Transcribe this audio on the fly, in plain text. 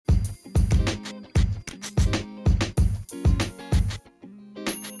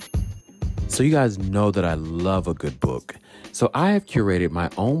So you guys know that I love a good book. So I have curated my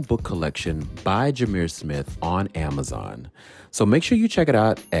own book collection by Jameer Smith on Amazon. So make sure you check it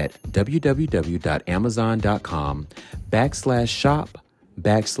out at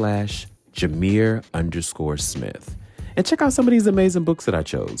www.amazon.com/Jameer_Smith. And check out some of these amazing books that I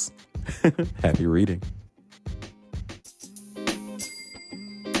chose. Happy reading.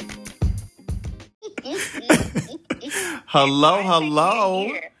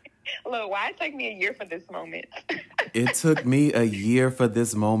 Hello. Look, why it took me a year for this moment? It took me a year for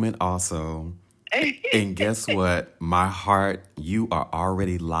this moment also. And guess what? My heart, you are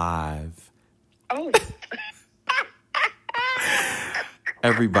already live. Oh.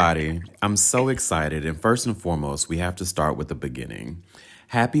 Everybody, I'm so excited. And first and foremost, we have to start with the beginning.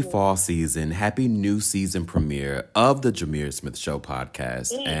 Happy fall season. Happy new season premiere of the Jameer Smith Show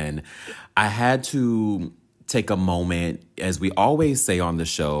podcast. And I had to take a moment, as we always say on the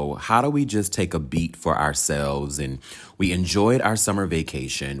show, how do we just take a beat for ourselves? And we enjoyed our summer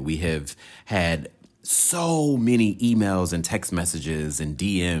vacation. We have had so many emails and text messages and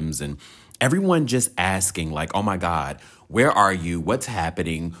DMs and everyone just asking like, oh my God, where are you? What's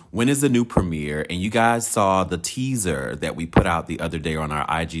happening? When is the new premiere? And you guys saw the teaser that we put out the other day on our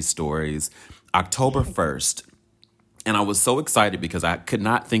IG stories, October 1st. And I was so excited because I could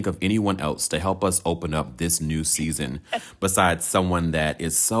not think of anyone else to help us open up this new season besides someone that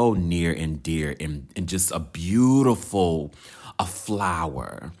is so near and dear and just a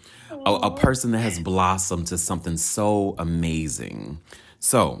flower, a person that has blossomed to something so amazing.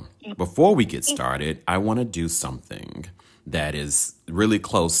 So before we get started, I want to do something that is really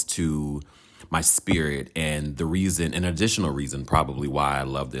close to my spirit and the reason, an additional reason probably why I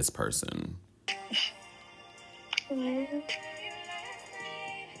love this person.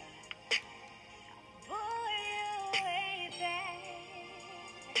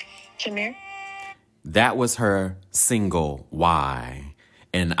 Jameer? That was her single, Why.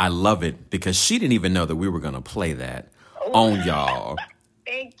 And I love it because she didn't even know that we were going to play that on y'all.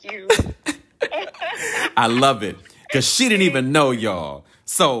 Thank you. I love it because she didn't even know, y'all.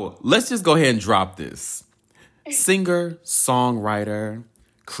 So let's just go ahead and drop this. Singer, songwriter,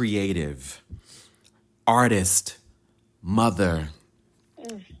 creative, artist, mother,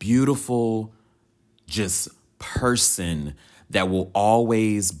 beautiful, just person that will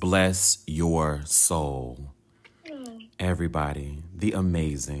always bless your soul. Everybody, the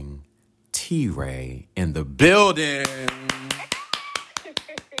amazing TE-RAYE in the building.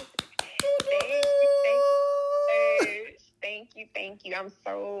 Thank you. I'm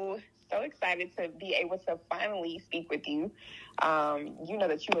so excited to be able to finally speak with you. You know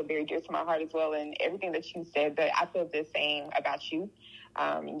that you are very dear to my heart as well, and everything that you said, that I feel the same about you.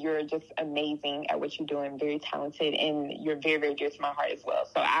 You're just amazing at what you're doing, very talented, and you're very, very dear to my heart as well.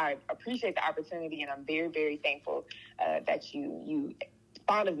 So I appreciate the opportunity, and I'm very, very thankful that you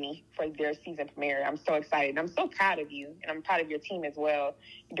thought of me for their season premiere. I'm so excited. I'm so proud of you, and I'm proud of your team as well.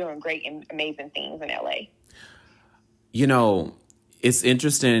 You're doing great and amazing things in LA. You know, it's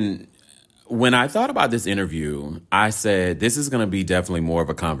interesting. When I thought about this interview, I said, this is going to be definitely more of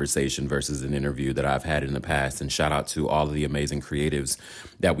a conversation versus an interview that I've had in the past. And shout out to all of the amazing creatives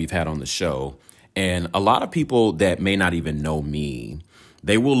that we've had on the show. And a lot of people that may not even know me,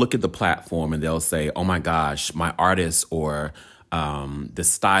 they will look at the platform and they'll say, oh my gosh, my artist or the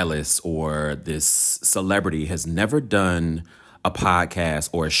stylist or this celebrity has never done a podcast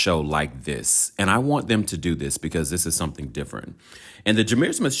or a show like this. And I want them to do this because this is something different. And the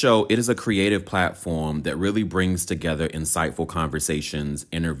Jameer Smith Show, it is a creative platform that really brings together insightful conversations,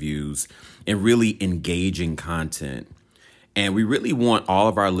 interviews, and really engaging content. And we really want all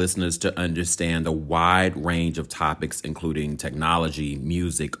of our listeners to understand the wide range of topics, including technology,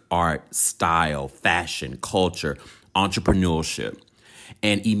 music, art, style, fashion, culture, entrepreneurship.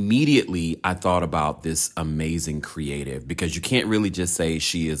 And immediately I thought about this amazing creative because you can't really just say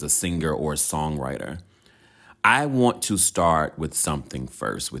she is a singer or a songwriter. I want to start with something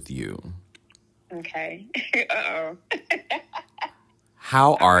first with you. Okay. Uh-oh.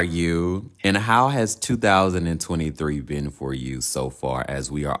 How are you? And how has 2023 been for you so far as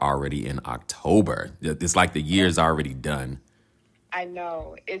we are already in October? It's like the year's already done. I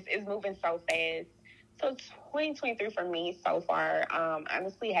know. It's moving so fast. So 2023 for me so far,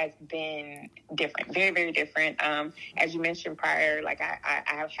 honestly, has been different, very, very different. As you mentioned prior, like I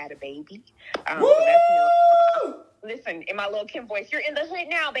have had a baby. So that's listen, in my little Kim voice, you're in the hood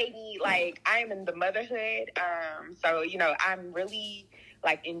now, baby. Like I am in the motherhood. So I'm really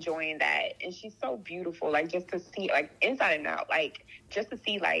like enjoying that, and she's so beautiful. Like just to see, like inside and out, like just to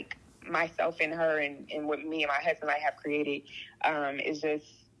see like myself in her and what me and my husband I have created, is just.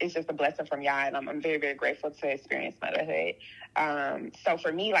 just a blessing from y'all, and I'm very, very grateful to experience motherhood. So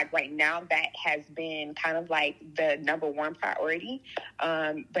for me, like right now, that has been kind of like the number one priority.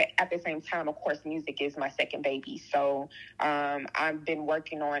 But at the same time, of course, music is my second baby. So I've been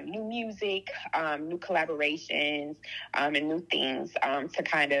working on new music, new collaborations, and new things to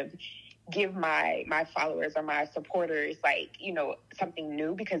kind of give my followers or my supporters, like, you know, something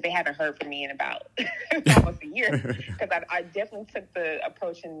new, because they haven't heard from me in about almost a year, because I definitely took the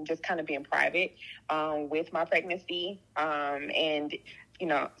approach and just kind of being private with my pregnancy, and, you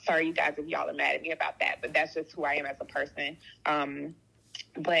know, sorry you guys if y'all are mad at me about that, but that's just who I am as a person.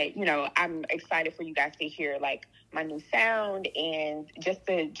 But, you know, I'm excited for you guys to hear like my new sound, and just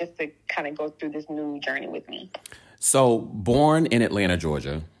to kind of go through this new journey with me. So, born in Atlanta,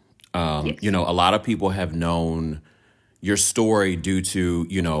 Georgia. Yes. You know, a lot of people have known your story due to,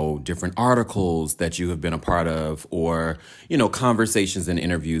 you know, different articles that you have been a part of, or, you know, conversations and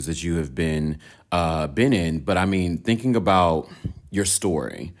interviews that you have been in. But I mean, thinking about your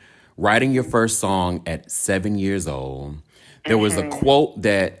story, writing your first song at 7 years old, there was a quote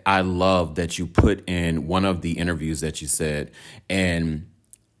that I love that you put in one of the interviews that you said, and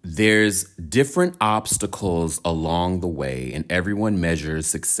there's different obstacles along the way, and everyone measures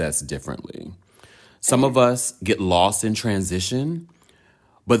success differently. Some of us get lost in transition,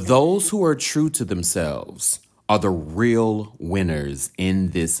 but those who are true to themselves are the real winners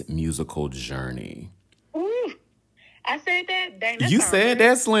in this musical journey. Ooh, I said that? Dang, that You sounds said good.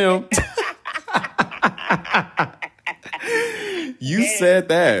 that, Slim. You said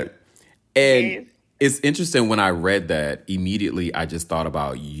that. And Yes. it's interesting, when I read that, immediately I just thought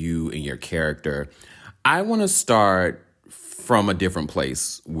about you and your character. I want to start from a different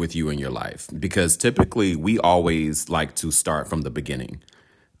place with you in your life, because typically we always like to start from the beginning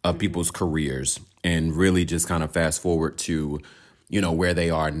of people's careers and really just kind of fast forward to, you know, where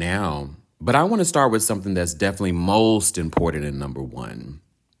they are now. But I want to start with something that's definitely most important and number one.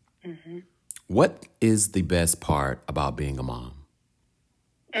 What is the best part about being a mom?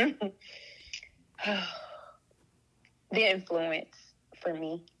 The influence for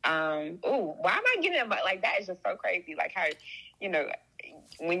me. Why am I getting about like that? Is just so crazy. Like how, you know,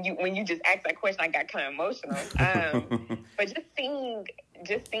 when you just asked that question, I got kind of emotional. But just seeing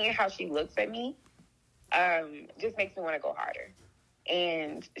how she looks at me, just makes me want to go harder.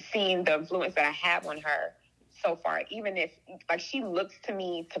 And seeing the influence that I have on her so far, even if like she looks to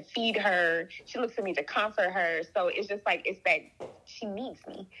me to feed her, she looks to me to comfort her. So it's just like, it's that she needs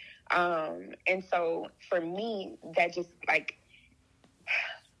me. And so for me, that just like,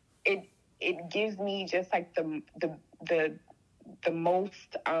 it gives me just like the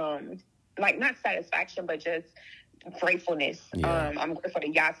most, like not satisfaction, but just gratefulness. Yeah. I'm grateful to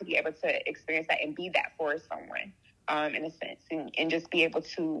y'all to be able to experience that and be that for someone. In a sense, and just be able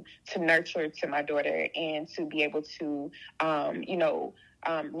to nurture to my daughter, and to be able to,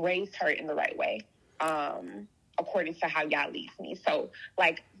 raise her in the right way, according to how y'all lead me. So,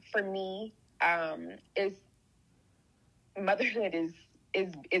 like for me, is motherhood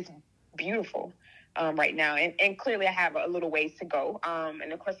is beautiful right now, and clearly I have a little ways to go,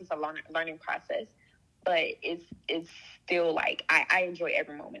 and of course it's a learning process. But it's still like I enjoy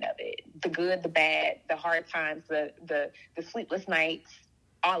every moment of it. The good, the bad, the hard times, the sleepless nights,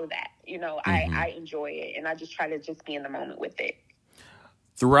 all of that. You know, I enjoy it, and I just try to just be in the moment with it.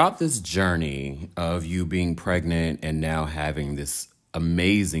 Throughout this journey of you being pregnant and now having this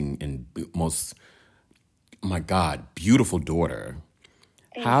amazing and most, my God, beautiful daughter,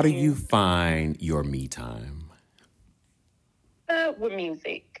 how do you find your me time? With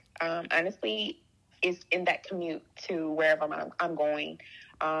music, honestly, is in that commute to wherever I'm going.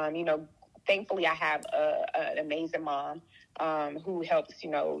 Thankfully, I have an amazing mom who helps,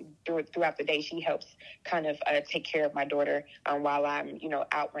 throughout the day. She helps kind of take care of my daughter while I'm,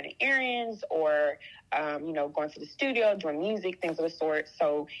 out running errands, or, going to the studio, doing music, things of the sort.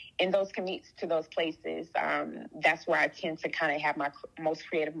 So in those commutes to those places, that's where I tend to kind of have my most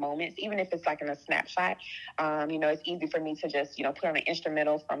creative moments, even if it's like in a snapshot. It's easy for me to just, put on an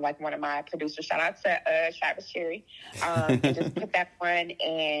instrumental from like one of my producers. Shout out to Travis Cherry. And just put that on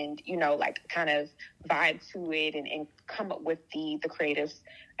and, like kind of vibe to it and come up with the creatives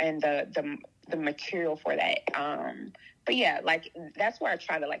and the material for that. But yeah, like that's where I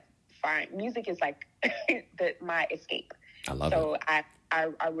try to like find music is like my escape. I love it. So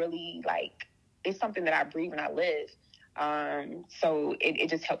I really like, it's something that I breathe and I live. So it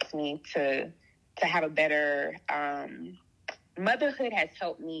just helps me to have a better, motherhood has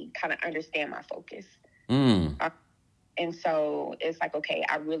helped me kind of understand my focus. And so it's like, okay,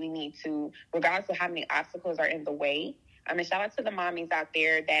 I really need to, regardless of how many obstacles are in the way, And shout out to the mommies out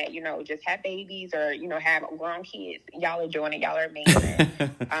there that, just have babies or, have grown kids. Y'all are doing it. Y'all are amazing.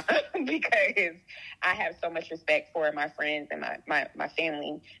 Because I have so much respect for my friends and my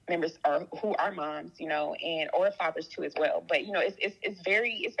family members who are moms, and or fathers too as well. But, it's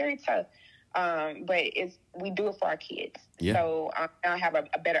very tough. But we do it for our kids. Yeah. So now I have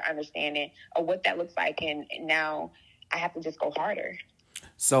a better understanding of what that looks like. And now I have to just go harder.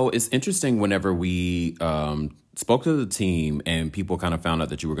 So it's interesting whenever we spoke to the team and people kind of found out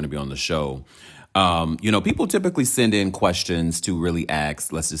that you were going to be on the show. People typically send in questions to really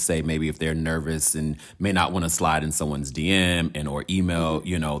ask, let's just say maybe if they're nervous and may not want to slide in someone's DM or email,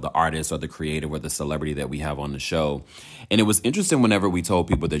 the artist or the creator or the celebrity that we have on the show. And it was interesting whenever we told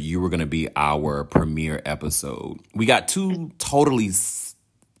people that you were going to be our premiere episode. We got two totally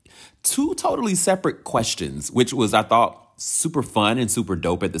separate questions, which was, I thought, super fun and super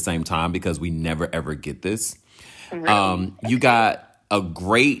dope at the same time because we never, ever get this. Really? You got a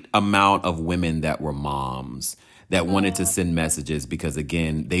great amount of women that were moms that wanted to send messages because,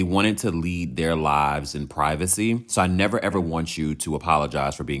 again, they wanted to lead their lives in privacy. So I never, ever want you to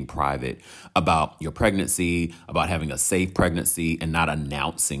apologize for being private about your pregnancy, about having a safe pregnancy and not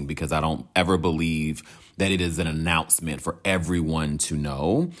announcing, because I don't ever believe that it is an announcement for everyone to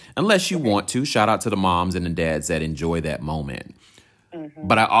know, unless you want to. Shout out to the moms and the dads that enjoy that moment. Mm-hmm.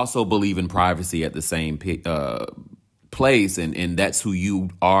 But I also believe in privacy at the same place, and that's who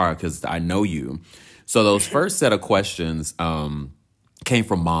you are because I know you. So those first set of questions came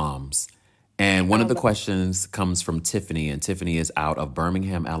from moms. And one of the questions comes from Tiffany, and Tiffany is out of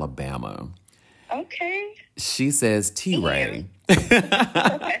Birmingham, Alabama. Okay. She says, T-Ray.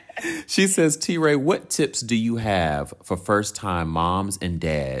 She says, T-Ray, what tips do you have for first-time moms and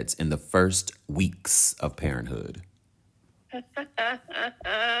dads in the first weeks of parenthood?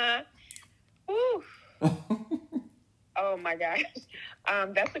 Oh, my gosh.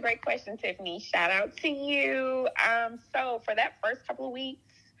 That's a great question, Tiffany. Shout out to you. So for that first couple of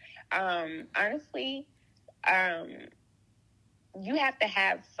weeks, honestly, you have to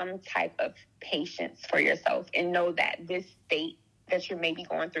have some type of patience for yourself and know that this state that you're maybe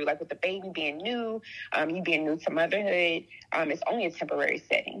going through, like with the baby being new, you being new to motherhood, it's only a temporary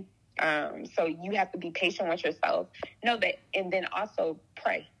setting. So you have to be patient with yourself. Know that, and then also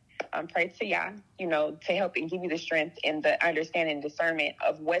pray. Pray to Yah, to help and give you the strength and the understanding and discernment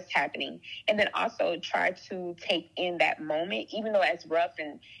of what's happening. And then also try to take in that moment, even though it's rough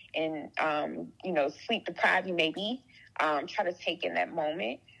and sleep deprived you may be, try to take in that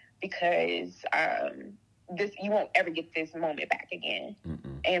moment because you won't ever get this moment back again.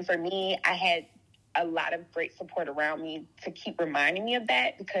 Mm-mm. And for me, I had a lot of great support around me to keep reminding me of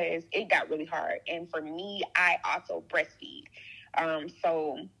that because it got really hard. And for me, I also breastfeed.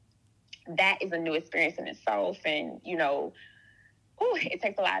 So that is a new experience in itself. And, it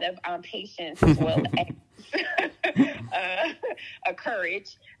takes a lot of patience as well as a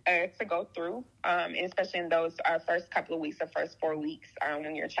courage to go through, especially in those first couple of weeks or first 4 weeks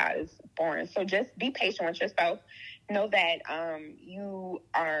when your child is born. So just be patient with yourself. Know that you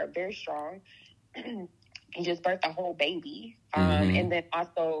are very strong. You just birthed a whole baby. And then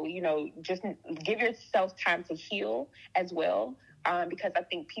also, just give yourself time to heal as well. Because I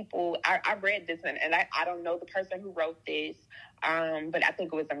think I read this and I don't know the person who wrote this, but I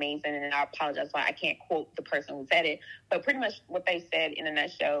think it was amazing. And I apologize why I can't quote the person who said it. But pretty much what they said in a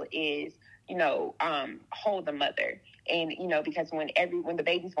nutshell is, hold the mother. And, because when the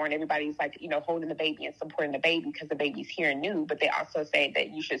baby's born, everybody's like, holding the baby and supporting the baby because the baby's here and new. But they also say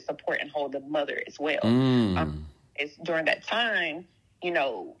that you should support and hold the mother as well. It's during that time,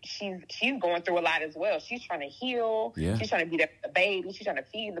 she's going through a lot as well. She's trying to heal. Yeah. She's trying to be there for the baby. She's trying to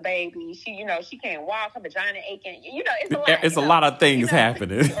feed the baby. She can't walk. Her vagina aching. It's a lot. It's a lot of things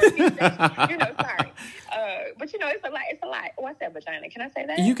happening. Sorry. But it's a lot. It's a lot. Oh, I said vagina. Can I say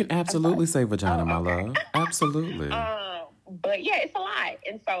that? You can absolutely say vagina, my love. Absolutely. But yeah, it's a lot.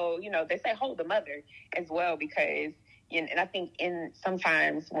 And so, they say hold the mother as well because, and I think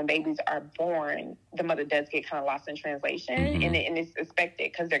sometimes when babies are born, the mother does get kind of lost in translation, and it's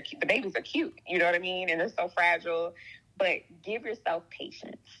expected because the babies are cute, you know what I mean, and they're so fragile. But give yourself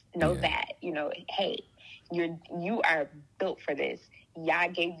patience. Know that hey, you are built for this. Yah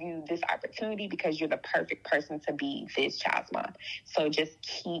gave you this opportunity because you're the perfect person to be this child's mom. So just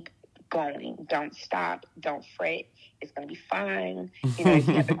keep going. Don't stop. Don't fret. It's going to be fine. If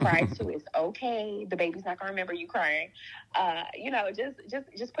you have to cry too, it's okay. The baby's not going to remember you crying.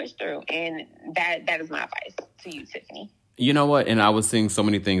 Just push through. And that is my advice to you, Tiffany. You know what? And I was seeing so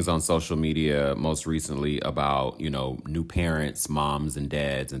many things on social media most recently about, new parents, moms and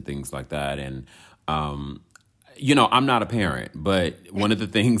dads and things like that. And I'm not a parent, but one of the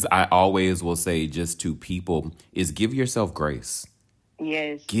things I always will say just to people is give yourself grace.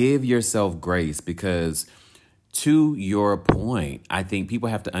 Yes. Give yourself grace, because to your point, I think people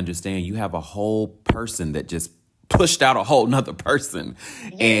have to understand you have a whole person that just pushed out a whole nother person.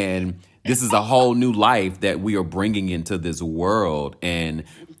 Yes. And this is a whole new life that we are bringing into this world. And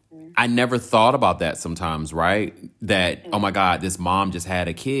I never thought about that sometimes, right? That, oh my God, this mom just had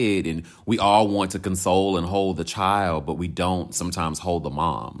a kid and we all want to console and hold the child, but we don't sometimes hold the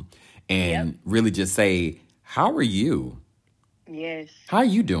mom and really just say, how are you? Yes. How are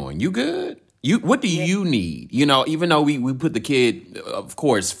you doing? You good? What do you need? Even though we put the kid, of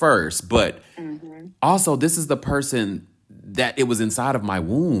course, first, but also this is the person that it was inside of my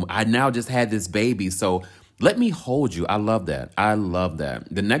womb. I now just had this baby. So let me hold you. I love that. I love that.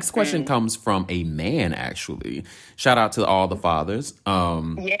 The next question comes from a man, actually. Shout out to all the fathers.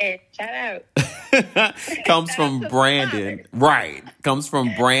 Yeah, shout out. Comes from Brandon. Right. Comes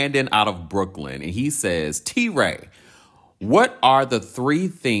from Brandon out of Brooklyn. And he says, T-Ray, what are the 3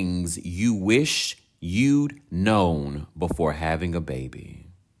 things you wish you'd known before having a baby?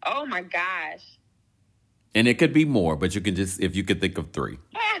 Oh my gosh. And it could be more, but you can just, if you could think of 3.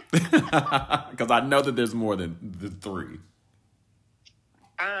 Because I know that there's more than the 3.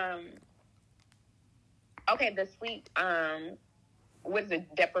 Okay, the sleep, what is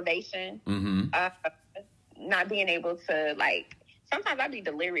it, deprivation? Not being able to, like, sometimes I be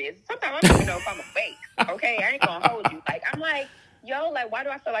delirious. Sometimes I don't even know if I'm awake. Okay, I ain't gonna hold you. Like, I'm like, yo, like, why do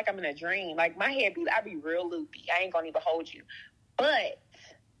I feel like I'm in a dream? Like, my head I be real loopy. I ain't gonna even hold you. But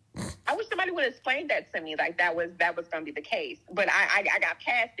I wish somebody would explain that to me. Like, that was gonna be the case. But I got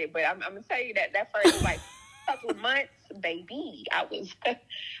past it. But I'm gonna tell you that first, like, couple of months, baby, I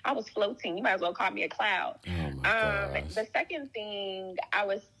was floating. You might as well call me a cloud. Oh my gosh. The second thing I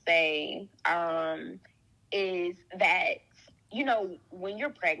would say is that, when you're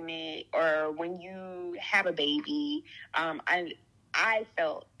pregnant or when you have a baby, I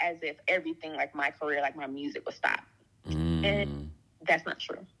felt as if everything, like my career, like my music, would stop. And that's not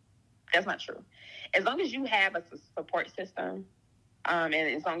true. That's not true. As long as you have a support system, and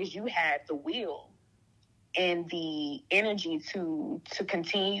as long as you have the will and the energy to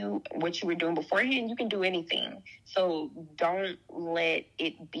continue what you were doing beforehand, you can do anything. So don't let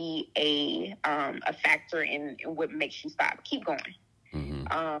it be a factor in what makes you stop. Keep going.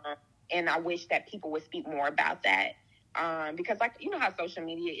 And I wish that people would speak more about that. Because, like, you know how social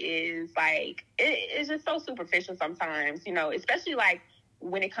media is, like, it's just so superficial sometimes, especially, like,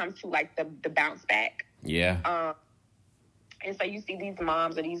 when it comes to, like, the bounce back. Yeah. And so you see these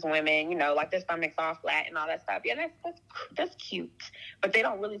moms or these women, like, their stomachs all flat and all that stuff. Yeah, that's cute. But they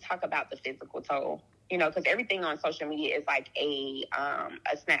don't really talk about the physical toll, because everything on social media is like a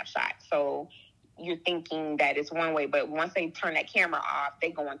snapshot. So you're thinking that it's one way, but once they turn that camera off, they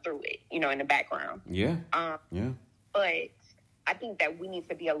going through it, in the background. Yeah. But I think that we need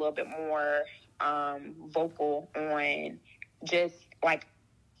to be a little bit more vocal on just, like,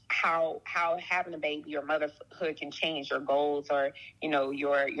 how having a baby or motherhood can change your goals or,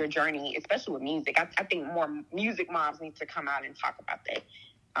 your journey, especially with music. I think more music moms need to come out and talk about that.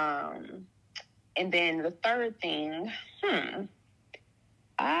 And then the third thing,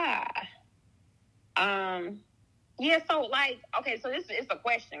 yeah, so, like, okay, so this is a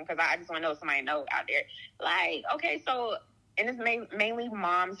question, because I just want to know if somebody knows out there. Like, okay, so, and it's mainly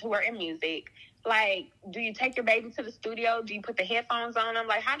moms who are in music. Like, do you take your baby to the studio? Do you put the headphones on them?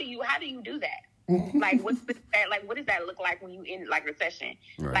 Like, how do you do that? Like, what does that look like when you in, like, a session?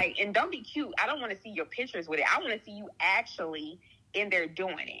 Right. Like, and don't be cute. I don't want to see your pictures with it. I want to see you actually in there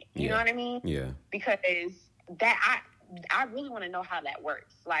doing it. You know what I mean? Yeah. Because that I really want to know how that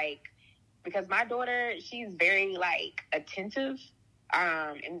works. Like, because my daughter, she's very, like, attentive,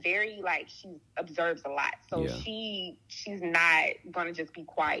 and very, like, she observes a lot. So she's not gonna just be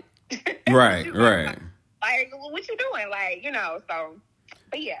quiet. Right. Like, what you doing? Like, so,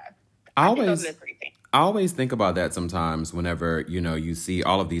 but yeah. I always think about that sometimes whenever, you see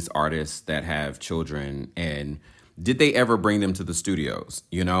all of these artists that have children, and did they ever bring them to the studios?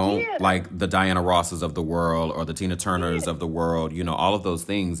 Like the Diana Rosses of the world or the Tina Turners of the world, all of those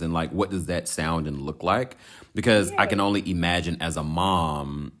things. And, like, what does that sound and look like? Because I can only imagine as a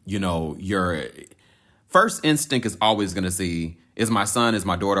mom, your first instinct is always going to see, is my son, is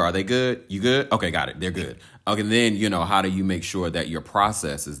my daughter, are they good? You good? Okay, got it. They're good. Okay, and then, how do you make sure that your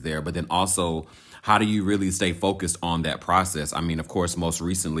process is there? But then also, how do you really stay focused on that process? I mean, of course, most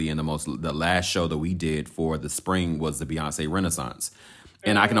recently in the last show that we did for the spring was the Beyonce Renaissance.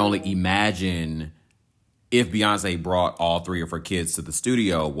 And I can only imagine if Beyonce brought all three of her kids to the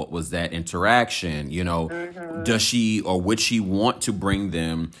studio, what was that interaction? You know, does she or would she want to bring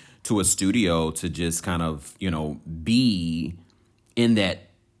them to a studio to just kind of, you know, be in that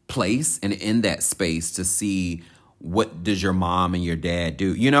place and in that space to see what does your mom and your dad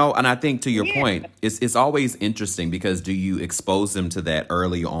do, you know? And I think to your point, it's always interesting because do you expose them to that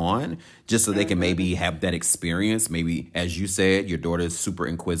early on just so they can maybe have that experience? Maybe, as you said, your daughter is super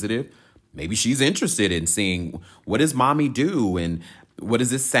inquisitive. Maybe she's interested in seeing what does mommy do and what does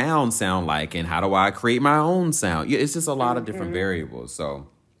this sound like and how do I create my own sound? Yeah, it's just a lot of different variables. So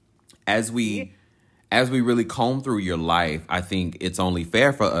as we really comb through your life, I think it's only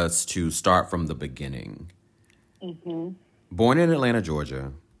fair for us to start from the beginning. Born in Atlanta,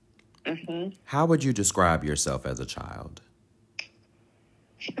 Georgia, how would you describe yourself as a child?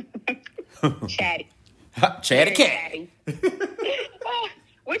 Chatty. Chatty cat. Chatty.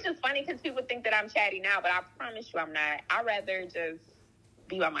 Which is funny because people think that I'm chatty now, but I promise you I'm not. I'd rather just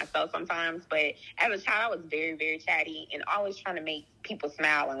be by myself sometimes. But as a child, I was very, very chatty and always trying to make people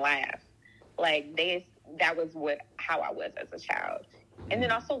smile and laugh. Like, that was how I was as a child. And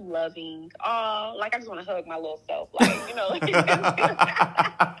then also loving. Like, I just want to hug my little self. Like, you know. Because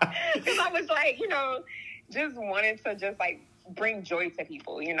I was like, you know, just wanting to just, like, bring joy to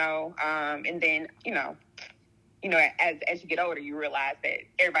people, you know. And then, you know, as you get older, you realize that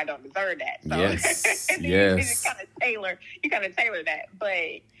everybody don't deserve that. So yes, you kind of tailor that.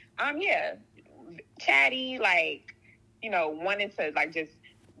 But yeah, chatty, like, you know, wanting to like just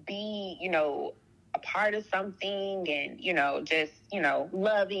be, you know, a part of something, and you know, just, you know,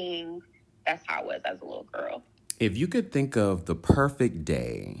 loving. That's how I was as a little girl. If you could think of the perfect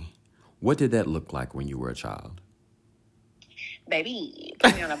day, what did that look like when you were a child? Baby,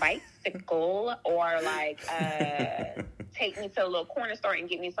 put me on a bicycle, or like take me to a little corner store and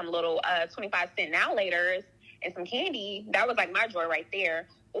get me some little 25-cent now laters and some candy. That was like my joy right there.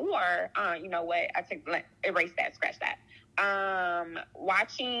 Or you know what? Erase that, scratch that.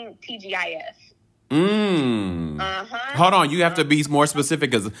 Watching TGIF. Hold on, you have to be more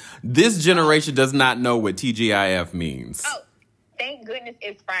specific because this generation does not know what TGIF means. Oh. Thank goodness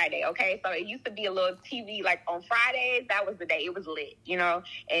it's Friday, okay? So it used to be a little TV, like, on Fridays. That was the day. It was lit, you know?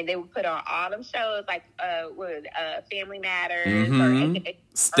 And they would put on all them shows, like, Family Matters. Or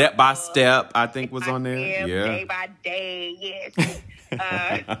Step by Step, I think, was on there. Yeah. Day by Day, yes.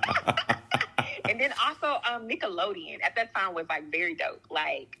 And then also Nickelodeon. At that time was, like, very dope.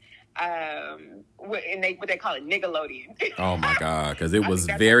 Like, what they call it, Nickelodeon. Oh, my God, because it was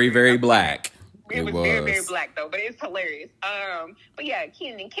very, very black. It was very, very black, though, but it's hilarious. But yeah,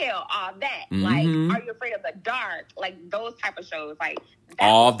 Kenan and Kel, all that. Like, Are You Afraid of the Dark? Like, those type of shows. Like,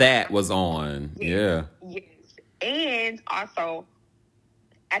 that was on. Yes. Yes. And also,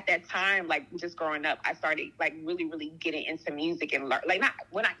 at that time, like, just growing up, I started, like, really, really getting into music and learn. Like, not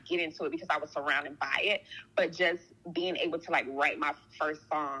get into it because I was surrounded by it, but just being able to, like, write my first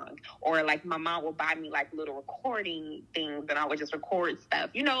song. Or, like, my mom would buy me, like, little recording things, and I would just record stuff.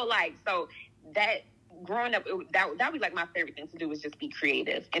 You know, like, so that growing up, that would be like my favorite thing to do, was just be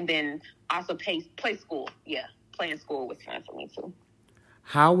creative. And then also play school. Yeah, playing school was fun for me too.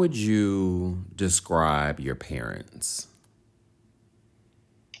 How would you describe your parents?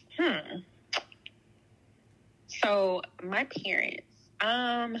 So my parents,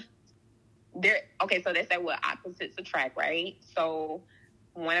 they're okay. So they say, well, opposites attract, right? So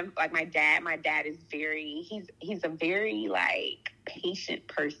one of, like, my dad is he's a very, like, patient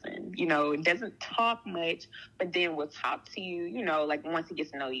person, you know, doesn't talk much, but then will talk to you, you know, like, once he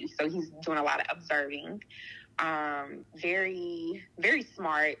gets to know you. So he's doing a lot of observing, very, very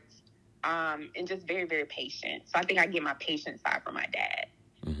smart, and just very, very patient. So I think I get my patient side from my dad.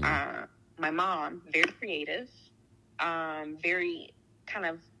 My mom, very creative, very kind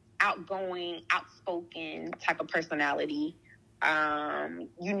of outgoing, outspoken type of personality.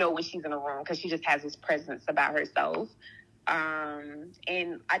 You know when she's in a room because she just has this presence about herself.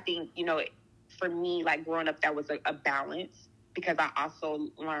 And I think, you know, for me, like, growing up, that was a balance, because I also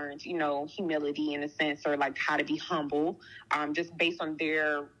learned, you know, humility in a sense, or like how to be humble, just based on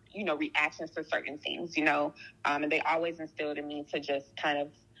their, you know, reactions to certain things, you know. And they always instilled in me to just kind of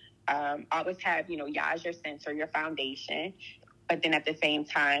always have, you know, Yah's your center, your foundation. But then at the same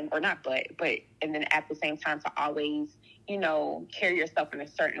time, or not and then at the same time, to always, you know, carry yourself in a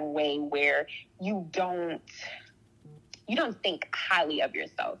certain way where you don't think highly of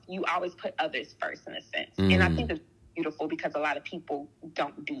yourself. You always put others first, in a sense. And I think that's beautiful, because a lot of people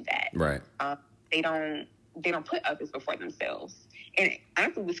don't do that. Right. They don't put others before themselves. And I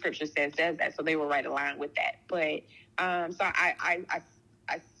don't think the scripture does that, so they were right aligned with that. But so I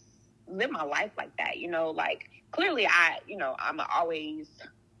live my life like that, you know, like clearly I'm always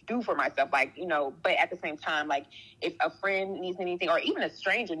do for myself, like, you know, but at the same time, like if a friend needs anything or even a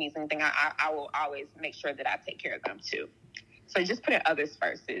stranger needs anything, I will always make sure that I take care of them too. So just putting others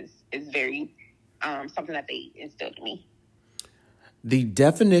first is very something that they instilled in me. The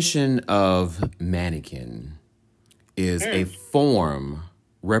definition of mannequin is a form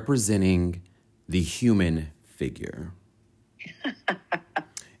representing the human figure.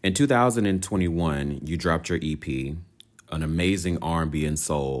 In 2021, you dropped your EP, an amazing R&B and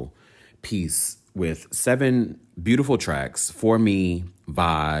soul piece with 7 beautiful tracks, For Me,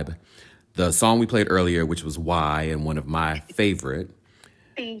 Vibe, the song we played earlier, which was Why, and one of my favorite.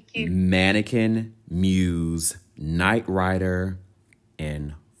 Thank you. Mannequin, Muse, Night Rider,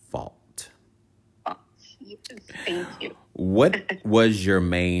 and Fault. Yes, thank you. What was your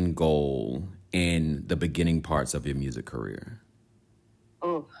main goal in the beginning parts of your music career?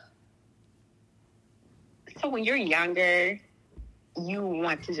 Oh. So when you're younger, you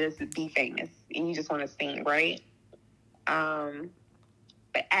want to just be famous and you just want to sing, right?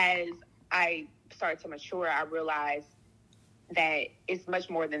 But as I started to mature, I realized that it's much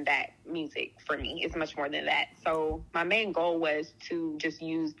more than that. Music for me, it's much more than that. So my main goal was to just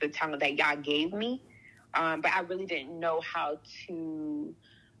use the talent that y'all gave me. But I really didn't know how to,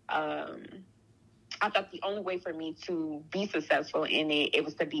 I thought the only way for me to be successful in it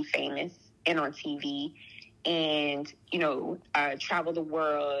was to be famous and on TV and, you know, travel the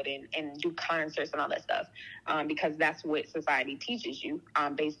world and do concerts and all that stuff. Because that's what society teaches you,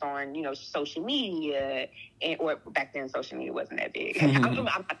 based on, you know, social media or back then social media wasn't that big. I'm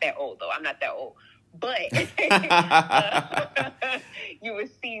not that old though. I'm not that old. But you would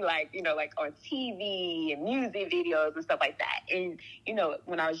see, like, you know, like on TV and music videos and stuff like that. And, you know,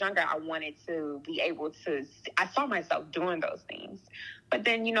 when I was younger, I wanted to be able to, I saw myself doing those things. But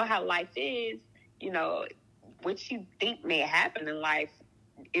then, you know how life is, you know, what you think may happen in life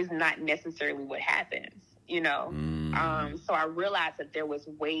is not necessarily what happens, you know? So I realized that there was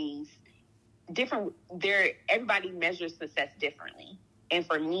ways everybody measures success differently. And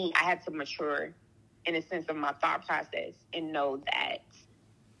for me, I had to mature in a sense of my thought process and know that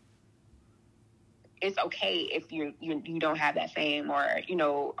it's okay if you don't have that fame or, you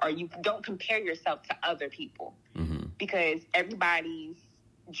know, or you don't compare yourself to other people, because everybody's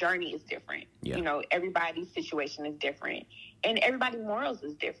journey is different. Yeah. You know, everybody's situation is different and everybody's morals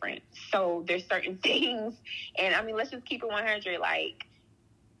is different. So there's certain things, and I mean, let's just keep it 100. Like,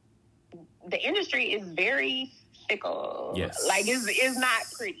 the industry is very fickle. Yes. Like, it's not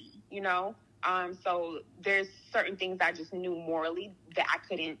pretty, you know? So there's certain things I just knew morally that I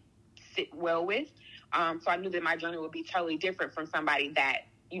couldn't sit well with. So I knew that my journey would be totally different from somebody that,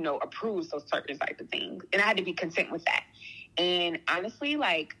 you know, approves those certain type of things. And I had to be content with that. And honestly,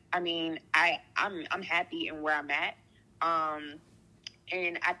 like, I mean, I'm happy in where I'm at.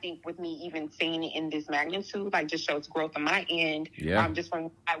 And I think with me even seeing it in this magnitude, like, just shows growth on my end. Yeah. Just from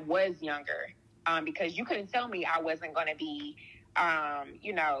when I was younger. Because you couldn't tell me I wasn't going to be,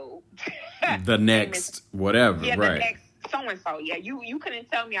 you know, the next whatever, yeah, right? The next so-and-so. Yeah, you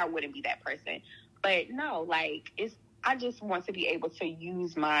couldn't tell me I wouldn't be that person. But no, like, I just want to be able to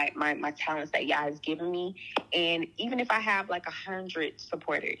use my talents that y'all has given me. And even if I have like 100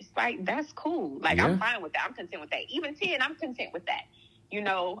 supporters, like, that's cool. Like, yeah. I'm fine with that. I'm content with that. Even 10, I'm content with that. You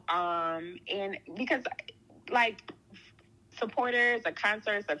know, and because, like, supporters or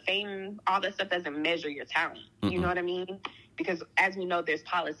concerts or fame, all that stuff doesn't measure your talent. You know what I mean? Because as we know, there's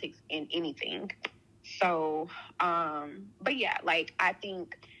politics in anything. So, but yeah, like, I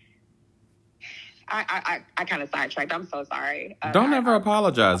think I kind of sidetracked. I'm so sorry. Don't ever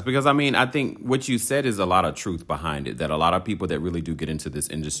apologize, because I mean, I think what you said is a lot of truth behind it, that a lot of people that really do get into this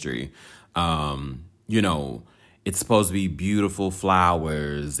industry, you know, it's supposed to be beautiful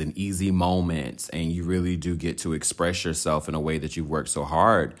flowers and easy moments, and you really do get to express yourself in a way that you've worked so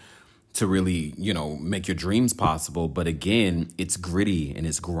hard to really, you know, make your dreams possible. But again, it's gritty and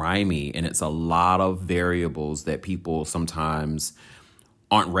it's grimy, and it's a lot of variables that people sometimes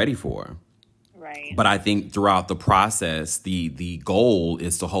aren't ready for. Right. But I think throughout the process, the goal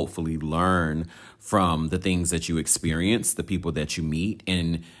is to hopefully learn from the things that you experience, the people that you meet,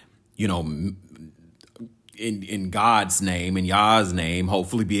 and, you know, in God's name, in Yah's name,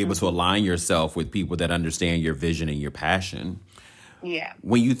 hopefully be able to align yourself with people that understand your vision and your passion. Yeah.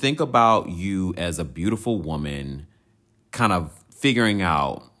 When you think about you as a beautiful woman, kind of figuring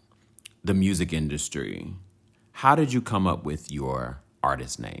out the music industry, how did you come up with your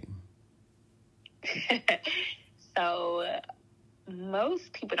artist name? So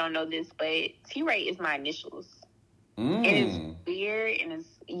most people don't know this, but T-RAYE is my initials. And it's weird, and it's,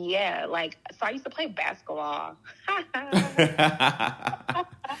 yeah, like, so I used to play basketball.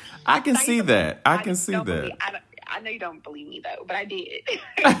 I can see that. I can see that. I know you don't believe me, though, but I did.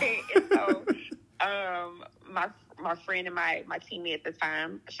 And so, my friend and my teammate at the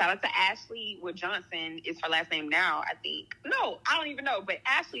time, shout out to Ashley Wood Johnson is her last name now, I think. No, I don't even know, but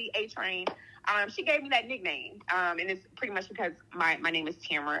Ashley A-Train, she gave me that nickname. And it's pretty much because my name is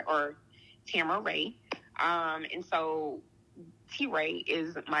TE-RAYE. And so T-RAYE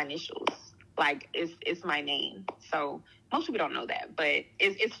is my initials. Like, it's my name. So most people don't know that, but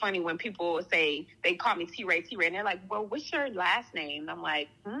it's funny when people say they call me T-RAYE, and they're like, well, what's your last name? And I'm like,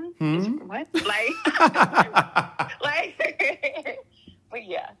 what? Like, but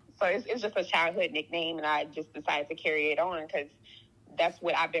yeah, so it's just a childhood nickname, and I just decided to carry it on because that's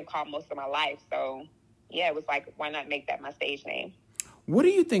what I've been called most of my life. So yeah, it was like, why not make that my stage name? What do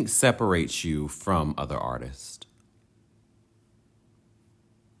you think separates you from other artists?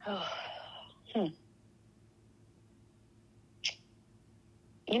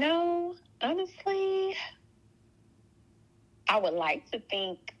 You know, honestly, I would like to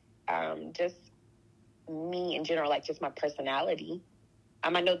think just me in general, like just my personality. I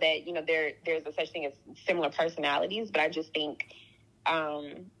know that, you know, there's a such thing as similar personalities, but I just think,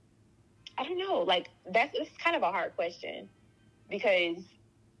 I don't know, like it's kind of a hard question because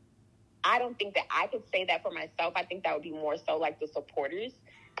I don't think that I could say that for myself. I think that would be more so like the supporters'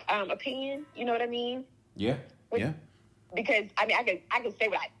 opinion. You know what I mean? Yeah. Yeah. Because I mean, I can say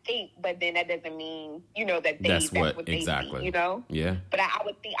what I think, but then that doesn't mean, you know, that that's what they exactly see, you know? Yeah. But I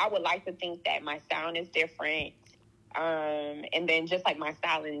would like to think that my sound is different. And then just like my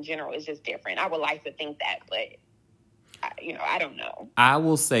style in general is just different. I would like to think that, but I don't know. I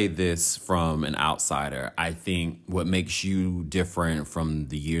will say this from an outsider. I think what makes you different from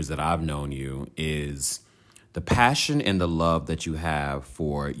the years that I've known you is the passion and the love that you have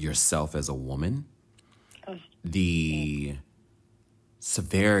for yourself as a woman. The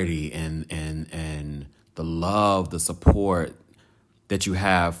severity and the love, the support that you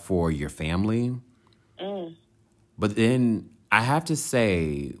have for your family. But then I have to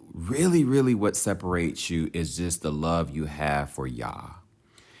say, really, really what separates you is just the love you have for Yah.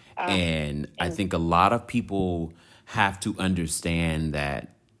 And I think a lot of people have to understand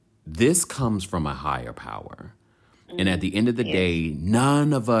that this comes from a higher power. And at the end of the day,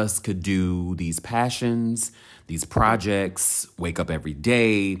 none of us could do these passions, these projects, wake up every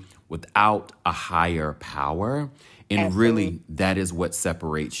day without a higher power. And Absolutely. really, that is what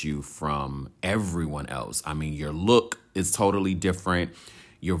separates you from everyone else. I mean, your look is totally different.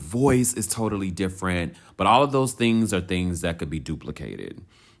 Your voice is totally different. But all of those things are things that could be duplicated.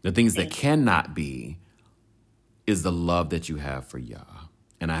 The things that cannot be is the love that you have for Yah.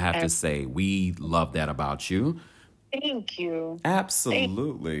 And I have to say, we love that about you. Thank you.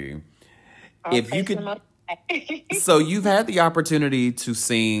 Absolutely. If you could, so you've had the opportunity to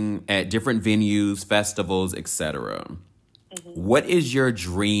sing at different venues, festivals, etc. What is your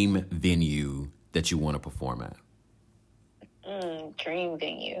dream venue that you want to perform at? Dream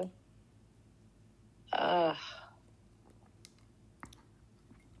venue. I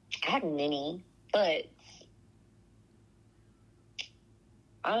have many, but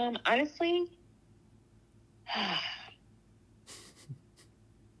honestly,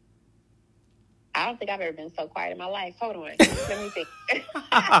 I don't think I've ever been so quiet in my life. Hold on. Let me think.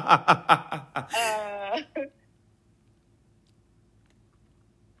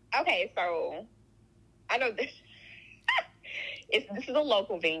 Okay, so I know this is a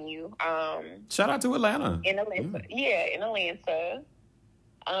local venue. Shout out to Atlanta. In Atlanta. Yeah, in Atlanta.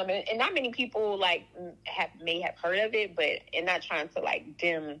 And not many people may have heard of it, and not trying to like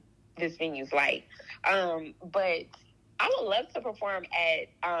dim this venue's light. But I would love to perform at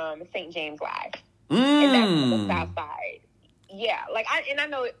St. James Live. And that's on the South Side. Yeah,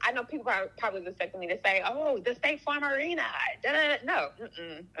 I know people probably was expecting me to say, "Oh, the State Farm Arena." No,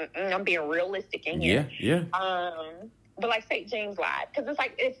 I'm being realistic in here. Yeah. But like St. James Live, because it's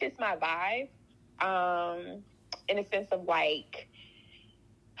like it fits my vibe. In a sense of like,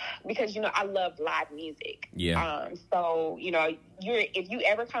 because I love live music. Yeah. So if you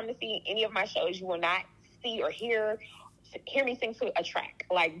ever come to see any of my shows, you will not see or hear me sing to a track.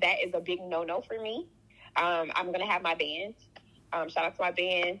 Like, that is a big no-no for me. I'm going to have my band. Shout out to my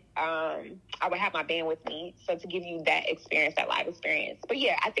band. I would have my band with me. So to give you that experience, that live experience. But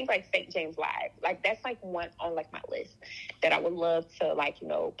yeah, I think like St. James Live, like that's like one on like my list that I would love to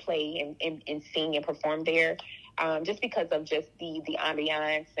play and sing and perform there. just because of just the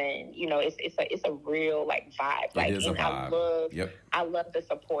ambiance, and it's a real like vibe. Like, it is a vibe. I love the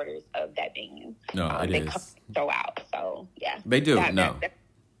supporters of that venue. No, it they is. come show out. So yeah, they do.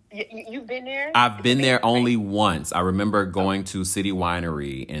 You've been there? I've been there only once. I remember going to City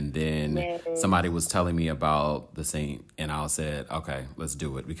Winery, and then somebody was telling me about the Saint, and I said, okay, let's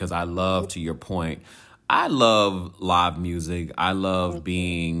do it. Because I love, to your point, I love live music. I love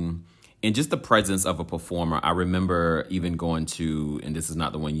being in just the presence of a performer. I remember even going to, and this is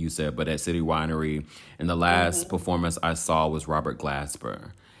not the one you said, but at City Winery, and the last performance I saw was Robert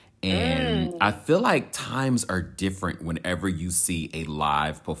Glasper. And I feel like times are different whenever you see a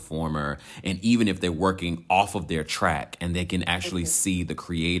live performer, and even if they're working off of their track and they can actually see the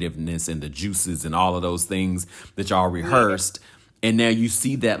creativeness and the juices and all of those things that y'all rehearsed. And now you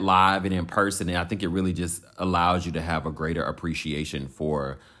see that live and in person. And I think it really just allows you to have a greater appreciation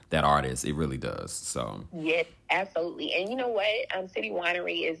for that artist. It really does. So yes, absolutely. And you know what? City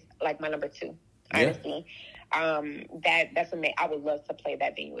Winery is like my number 2, honestly. That's amazing. I would love to play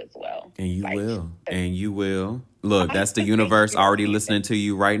that venue as well. And you will. And you will. Look, that's the universe already listening to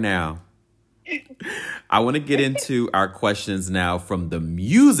you right now. I want to get into our questions now from the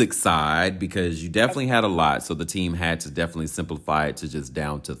music side, because you definitely had a lot. So the team had to definitely simplify it to just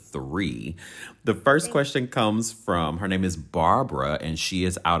down to 3. The first question comes from, her name is Barbara, and she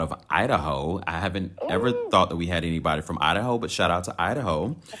is out of Idaho. I haven't ever thought that we had anybody from Idaho, but shout out to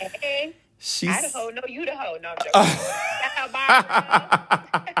Idaho. Hey. Idaho, no, Idaho. No, I'm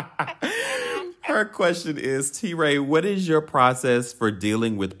joking. Her question is, T-Raye, what is your process for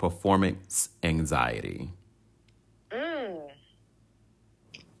dealing with performance anxiety?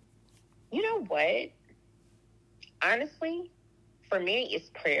 You know what? Honestly, for me, it's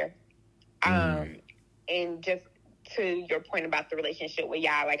prayer. And just to your point about the relationship with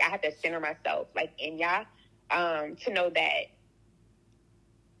Yah, like I have to center myself like in Yah, to know that.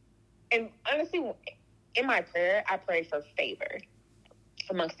 And honestly, in my prayer, I pray for favor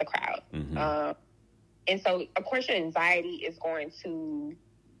amongst the crowd. And so, of course, your anxiety is going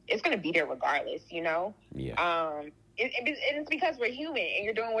to be there regardless, Yeah. It's because we're human and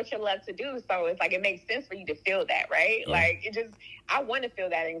you're doing what you love to do. So it's like, it makes sense for you to feel that, right? Yeah. Like, I want to feel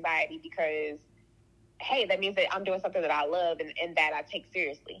that anxiety because, hey, that means that I'm doing something that I love and that I take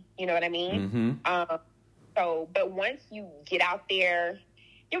seriously. You know what I mean? But once you get out there,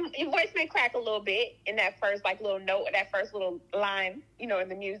 your voice may crack a little bit in that first little note, or that first little line, in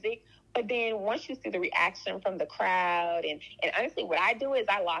the music. But then once you see the reaction from the crowd, and honestly, what I do is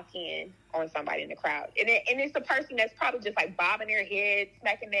I lock in on somebody in the crowd. And it's a person that's probably just like bobbing their head,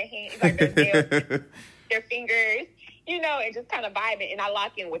 smacking their hands, like their nails, their fingers, and just kind of vibing. And I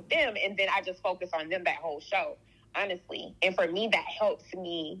lock in with them, and then I just focus on them that whole show, honestly. And for me, that helps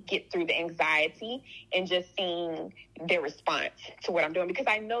me get through the anxiety and just seeing their response to what I'm doing, because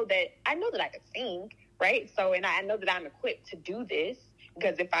I know that I can sing, right? So, and I know that I'm equipped to do this,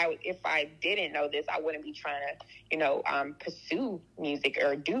 because if I didn't know this, I wouldn't be trying to, pursue music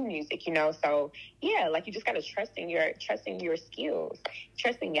or do music, So yeah, like you just gotta trust in your skills,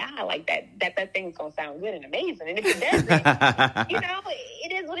 trusting Yah, like that thing's gonna sound good and amazing. And if it doesn't,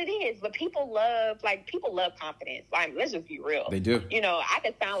 it is what it is. But people love confidence. Like, let's just be real. They do. I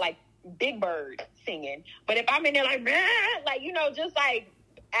could sound like Big Bird singing, but if I'm in there just like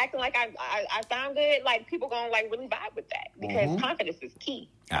acting like I sound good, like people gonna like really vibe with that, because confidence is key.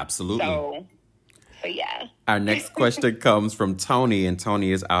 Absolutely. So yeah. Our next question comes from Tony, and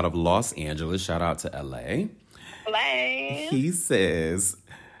Tony is out of Los Angeles. Shout out to LA. LA. He says,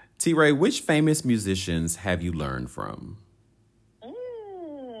 T-Raye, which famous musicians have you learned from?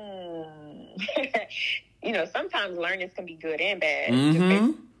 Sometimes learnings can be good and bad.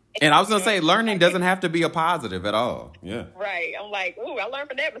 And I was going to say, learning doesn't have to be a positive at all. Yeah. Right. I'm like, ooh, I learned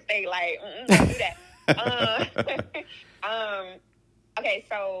from that mistake. Like, don't do that. Okay,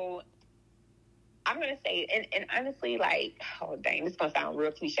 so I'm going to say, and honestly, like, oh, dang, this is going to sound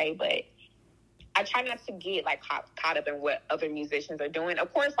real cliche, but I try not to get, like, caught up in what other musicians are doing.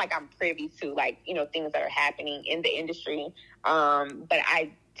 Of course, like, I'm privy to, like, things that are happening in the industry. But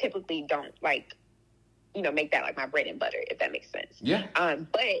I typically don't, like, make that like my bread and butter, if that makes sense. Yeah.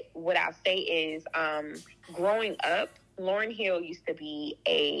 But what I'll say is, growing up, Lauryn Hill used to be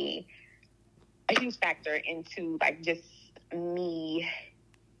a huge factor into like just me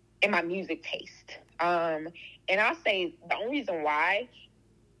and my music taste. And I'll say the only reason why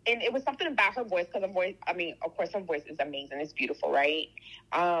and it was something about her voice, because her voice, I mean, of course, her voice is amazing. It's beautiful, right?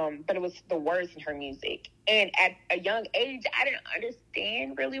 But it was the words in her music. And at a young age, I didn't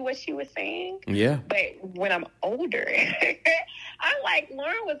understand really what she was saying. Yeah. But when I'm older, I'm like,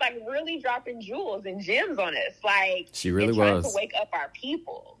 Lauren was like really dropping jewels and gems on us. Like, she really trying was to wake up our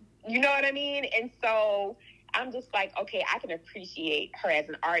people. You know what I mean? And so I'm just like, okay, I can appreciate her as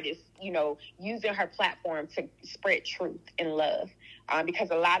an artist, you know, using her platform to spread truth and love. Because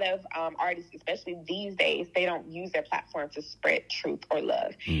a lot of artists, especially these days, they don't use their platform to spread truth or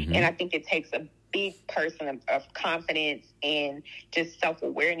love. Mm-hmm. And I think it takes a big person of confidence and just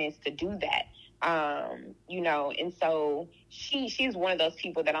self-awareness to do that. You know, and so she's one of those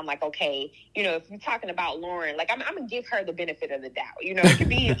people that I'm like, okay, you know, if you're talking about Lauren, like I'm gonna give her the benefit of the doubt. You know, it could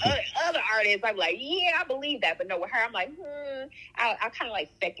be other artists. I'm like, yeah, I believe that, but no, with her, I'm like, I kind of like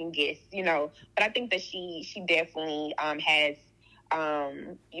second guess, you know. But I think that she definitely has,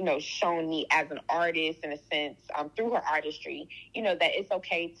 you know, shown me as an artist in a sense, through her artistry, you know, that it's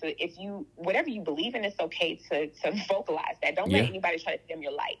okay to, if you, whatever you believe in, it's okay to vocalize that. Don't let anybody try to dim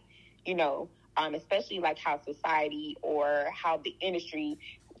your light, you know. Especially like how society or how the industry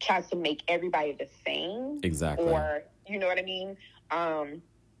tries to make everybody the same. Exactly. Or, you know what I mean?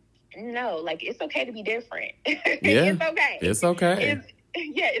 No, like, it's okay to be different. Yeah. It's okay. It's okay.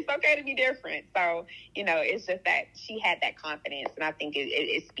 It's okay to be different. So, you know, it's just that she had that confidence. And I think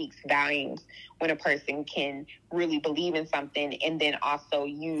it speaks volumes when a person can really believe in something and then also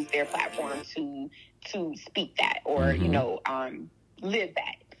use their platform to speak that or, you know, live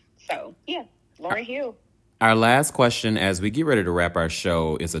that. So, yeah. Lauren Hill. Our last question, as we get ready to wrap our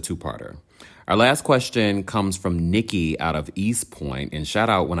show, is a two-parter. Our last question comes from Nikki out of East Point. And shout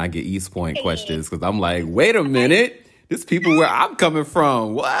out when I get East Point questions, because I'm like, wait a minute. This people where I'm coming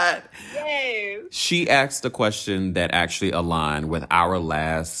from. What? Yes. She asked a question that actually aligned with our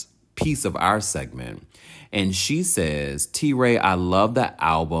last piece of our segment. And she says, T-Raye, I love the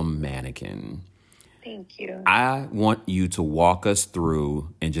album Mannequin. Thank you. I want you to walk us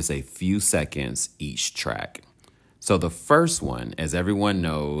through in just a few seconds each track. So the first one, as everyone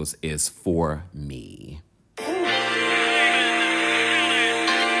knows, is For Me.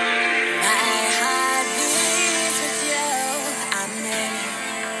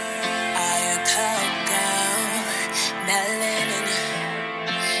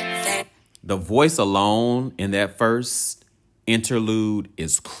 The voice alone in that first interlude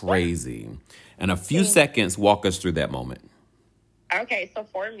is crazy. And a few seconds, walk us through that moment. Okay, so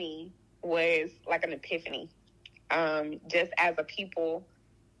For Me was like an epiphany. Just as a people,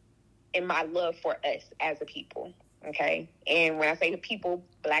 and my love for us as a people, okay? And when I say the people,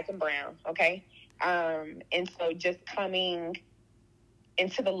 black and brown, okay? And so just coming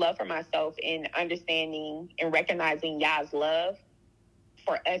into the love for myself and understanding and recognizing y'all's love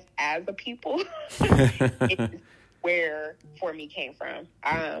for us as a people is where For Me came from.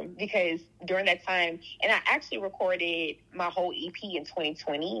 Because during that time, and I actually recorded my whole EP in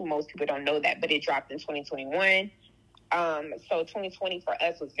 2020. Most people don't know that, but it dropped in 2021. So 2020 for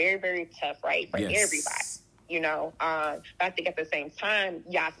us was very, very tough, right? For everybody, you know. But I think at the same time,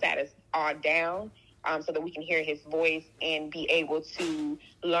 y'all sat us all down so that we can hear his voice and be able to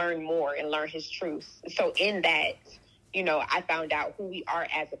learn more and learn his truths. So in that, you know, I found out who we are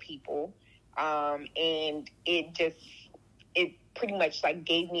as a people. And it pretty much like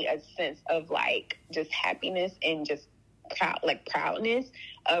gave me a sense of like just happiness and just proudness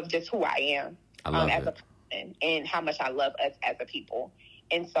of just who I am as a person and how much I love us as a people.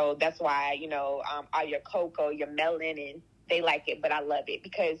 And so that's why, you know, all your cocoa, your melanin, they like it, but I love it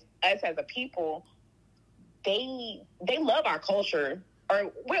because us as a people, they love our culture.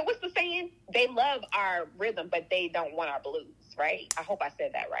 Or what's the saying? They love our rhythm, but they don't want our blues, right? I hope I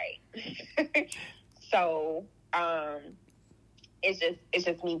said that right. So it's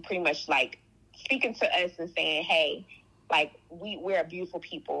just me pretty much like speaking to us and saying, hey, like we're a beautiful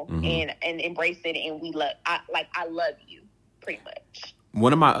people and embrace it, and I love you pretty much.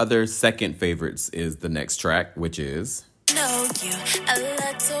 One of my other second favorites is the next track, which is Know you a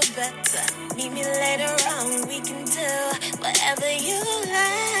little better. Meet me later on. We can do whatever you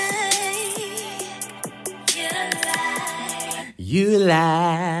like. You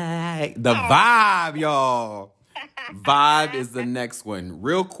like the vibe, y'all. Vibe is the next one.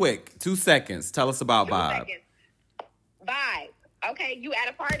 Real quick, 2 seconds. Tell us about Vibe. Vibe. Okay, you at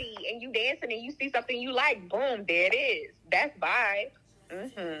a party and you dancing and you see something you like. Boom, there it is. That's Vibe.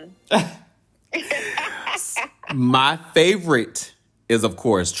 My favorite is, of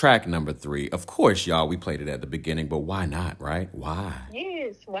course, track number 3. Of course, y'all, we played it at the beginning, but why not, right? Why?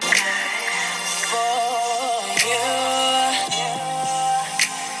 Yes, why?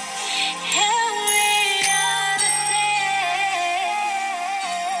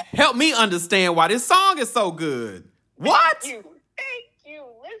 Help me understand why this song is so good. What? Thank you.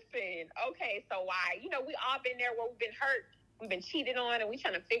 Listen, okay, so why? You know, we all been there where we've been hurt, we've been cheated on, and we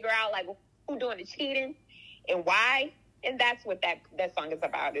trying to figure out like who doing the cheating and why. And that's what that song is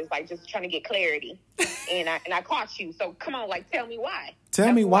about. Is like just trying to get clarity. And I caught you. So come on, like tell me why.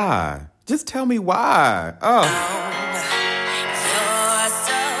 Tell me why. Just tell me why. Oh. You're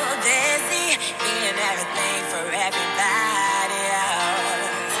so busy being everything for everybody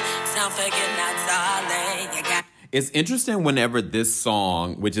else. Don't forget not darling. You got. It's interesting whenever this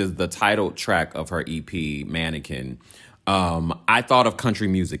song, which is the title track of her EP, Mannequin, I thought of country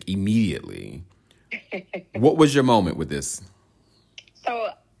music immediately. What was your moment with this? So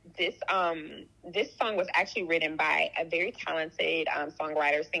this song was actually written by a very talented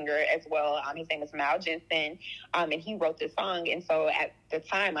songwriter, singer as well. His name is Mal Jensen, and he wrote this song. And so at the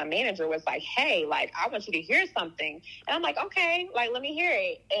time, my manager was like, "Hey, like I want you to hear something." And I'm like, "Okay, like let me hear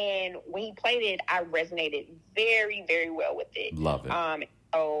it." And when he played it, I resonated very, very well with it. Love it.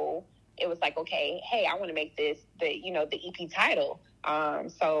 So it was like, okay, hey, I want to make this the EP title.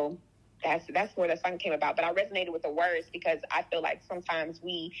 So. That's where the song came about. But I resonated with the words because I feel like sometimes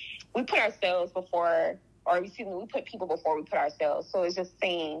we put ourselves before, or we put people before we put ourselves. So it's just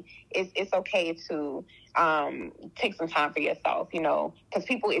saying it's okay to take some time for yourself, you know, because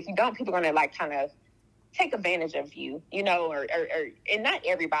if you don't, people are going to like kind of take advantage of you, you know, or and not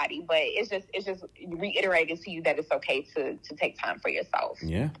everybody, but it's just reiterating to you that it's okay to take time for yourself.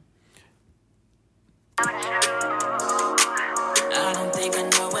 Yeah. I don't think I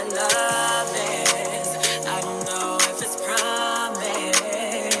know what love is. I don't know if it's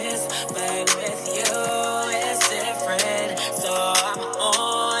promise, but with you it's different. So I'm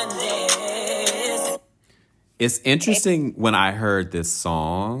on this. It's interesting when I heard this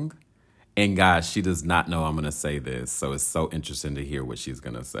song, and guys, she does not know I'm going to say this, so it's so interesting to hear what she's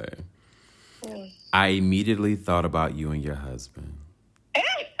going to say. I immediately thought about you and your husband.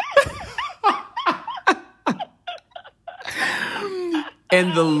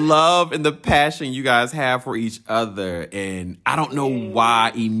 And the love and the passion you guys have for each other. And I don't know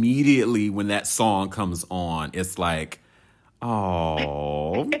why immediately when that song comes on, it's like,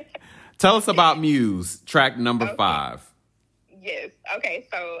 oh. Tell us about Muse, track number 5. Yes. Okay.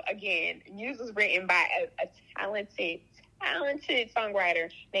 So again, Muse was written by a talented songwriter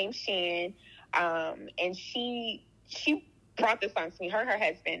named Shan. And she brought this song to me, her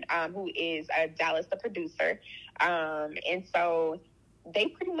husband, who is Dallas, the producer. And so they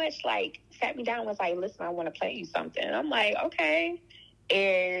pretty much like sat me down and was like, "Listen, I want to play you something." And I'm like, "Okay."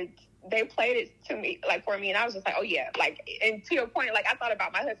 And they played it to me, like for me, and I was just like, "Oh yeah." Like, and to your point, like I thought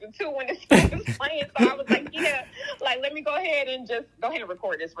about my husband too when this song was playing. So I was like, "Yeah, like let me go ahead and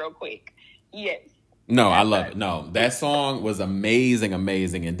record this real quick." Yes. No, I love it. No, that song was amazing.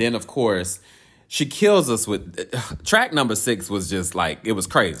 And then of course, she kills us with track number 6 was just like, it was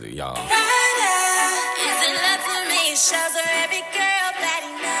crazy, y'all. Shows her every girl that he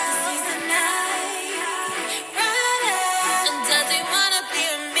knows he's a night rider. And does he wanna be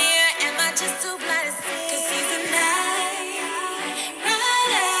a mirror? Am I just too blind to see? 'Cause he's a night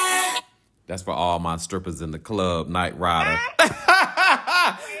rider. That's for all my strippers in the club, Night Rider.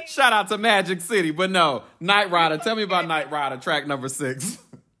 Shout out to Magic City, but no, Night Rider. Tell me about Night Rider, track number 6.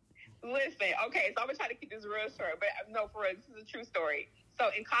 Listen, okay, so I'm gonna try to keep this real short, but no, for real, this is a true story. So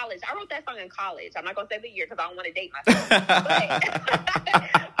in college, I wrote that song in college. I'm not going to say the year because I don't want to date myself. But I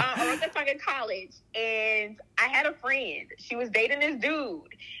wrote that song in college, and I had a friend. She was dating this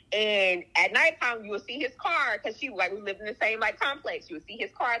dude. And at nighttime, you would see his car because we lived in the same complex. You would see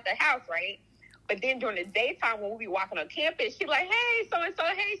his car at the house, right? But then during the daytime, when we be walking on campus, she'd be like, "Hey, so-and-so,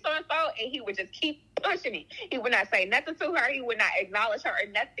 hey, so-and-so." And he would just keep pushing me. He would not say nothing to her. He would not acknowledge her or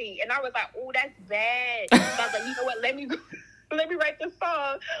nothing. And I was like, "Oh, that's bad." So I was like, "You know what? Let me write this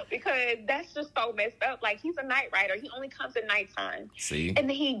song because that's just so messed up." Like, he's a night rider. He only comes at nighttime. See? And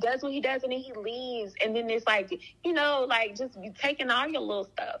then he does what he does, and then he leaves. And then it's like, you know, like just you taking all your little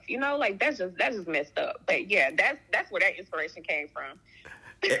stuff, you know, like that's just messed up. But yeah, that's where that inspiration came from.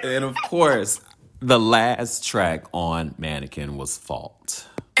 And of course, the last track on Mannequin was Fault.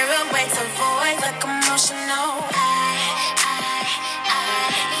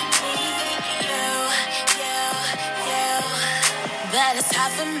 But it's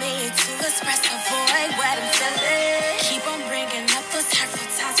hard for me to express a void what I'm feeling. Keep on bringing up those hurtful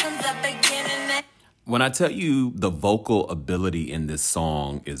times from the beginning. When I tell you the vocal ability in this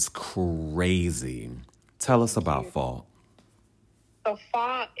song is crazy, tell us about Fault. So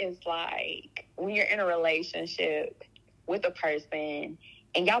Fault is like when you're in a relationship with a person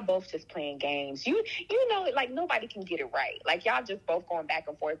and y'all both just playing games. You know, like, nobody can get it right. Like, y'all just both going back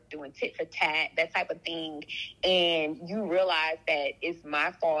and forth doing tit for tat, that type of thing. And you realize that it's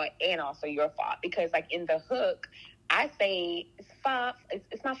my fault and also your fault. Because, like, in the hook, I say,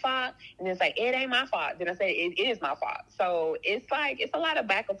 it's my fault. And it's like, it ain't my fault. Then I say, it is my fault. So it's like, it's a lot of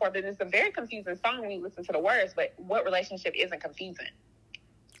back and forth. And it's a very confusing song when you listen to the words. But what relationship isn't confusing?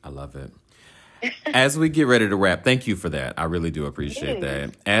 I love it. As we get ready to wrap, thank you for that. I really do appreciate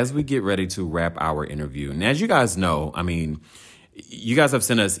that. As we get ready to wrap our interview, and as you guys know, I mean, you guys have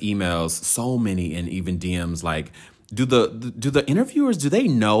sent us emails, so many, and even DMs, like, do the interviewers, do they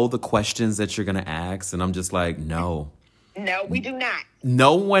know the questions that you're going to ask? And I'm just like, no. No, we do not.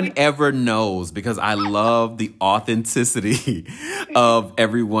 No one ever knows, because I love the authenticity of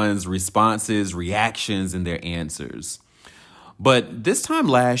everyone's responses, reactions, and their answers. But this time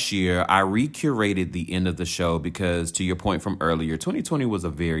last year, I recurated the end of the show because, to your point from earlier, 2020 was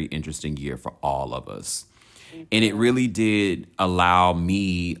a very interesting year for all of us. And it really did allow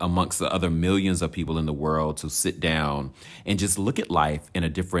me, amongst the other millions of people in the world, to sit down and just look at life in a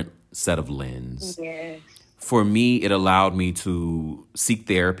different set of lens. Yes. For me, it allowed me to seek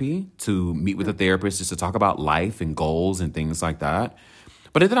therapy, to meet with a therapist just to talk about life and goals and things like that.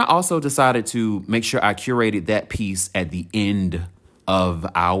 But then I also decided to make sure I curated that piece at the end of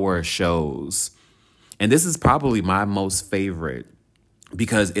our shows. And this is probably my most favorite,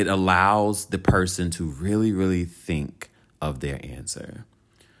 because it allows the person to really, really think of their answer.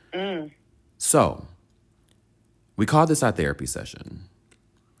 So we call this our therapy session.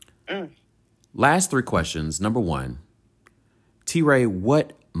 Last 3 questions. Number 1, T-Raye,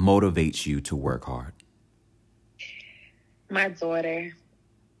 what motivates you to work hard? My daughter.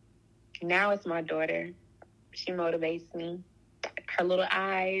 Now it's my daughter. She motivates me. Her little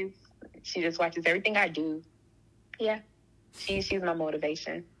eyes. She just watches everything I do. Yeah. She's my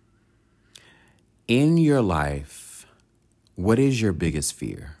motivation. In your life, what is your biggest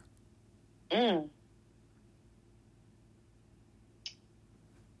fear?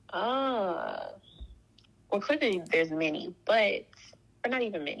 Well, clearly there's many, or not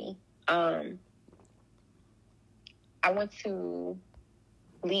even many. I want to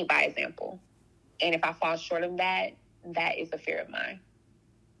lead by example. And if I fall short of that, that is a fear of mine.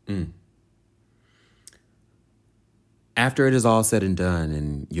 After it is all said and done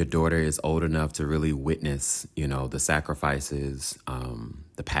and your daughter is old enough to really witness, the sacrifices,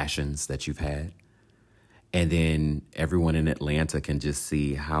 the passions that you've had, and then everyone in Atlanta can just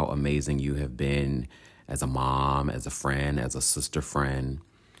see how amazing you have been as a mom, as a friend, as a sister friend.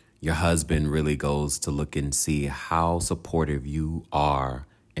 Your husband really goes to look and see how supportive you are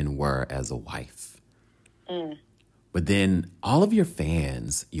and were as a wife. But then all of your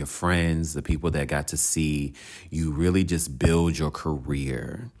fans, your friends, the people that got to see you really just build your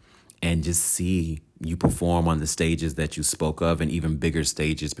career and just see you perform on the stages that you spoke of, and even bigger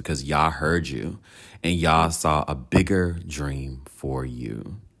stages, because y'all heard you and y'all saw a bigger dream for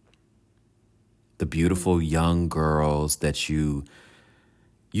you. The beautiful young girls that you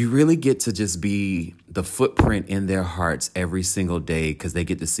really get to just be the footprint in their hearts every single day, because they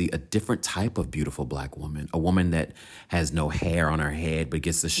get to see a different type of beautiful Black woman, a woman that has no hair on her head but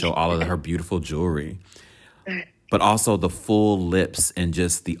gets to show all of her beautiful jewelry, but also the full lips and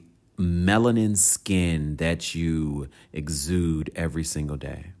just the melanin skin that you exude every single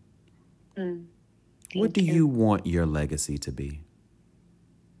day. What do you want your legacy to be?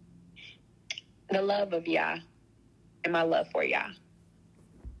 The love of Yah and my love for Yah.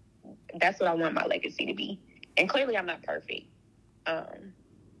 That's what I want my legacy to be. And clearly I'm not perfect. And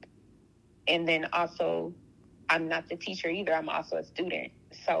then also, I'm not the teacher either. I'm also a student.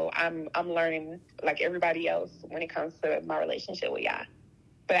 So I'm learning like everybody else when it comes to my relationship with Yah.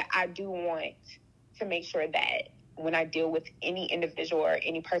 But I do want to make sure that when I deal with any individual or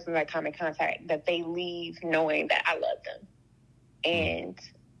any person that I come in contact, that they leave knowing that I love them. And,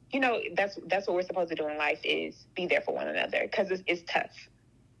 that's what we're supposed to do in life, is be there for one another, because it's tough.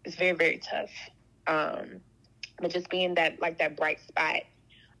 It's very, very tough. But just being that bright spot,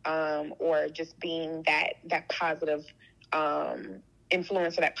 or just being that positive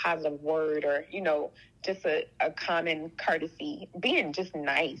influence, or that positive word, or, just a common courtesy, being just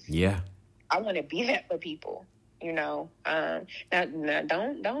nice. Yeah. I want to be that for people, Now, don't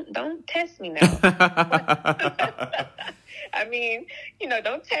test me now. I mean,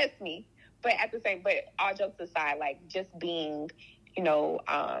 don't test me. But but all jokes aside, just being,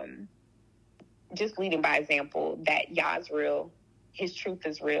 just leading by example that Yah is real, his truth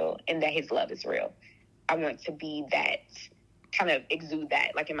is real, and that his love is real. I want to be that, kind of exude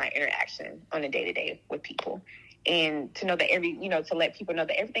that, in my interaction on a day-to-day with people. and to know that to let people know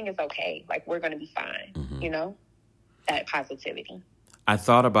that everything is okay. Like, we're going to be fine, that positivity. I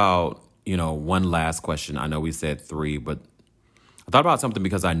thought about, one last question. I know we said 3, but I thought about something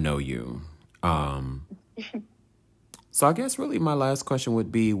because I know you. So I guess really my last question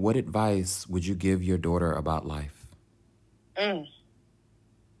would be, what advice would you give your daughter about life? That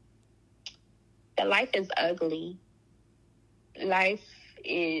life is ugly. Life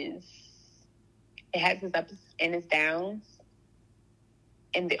it has its ups and its downs.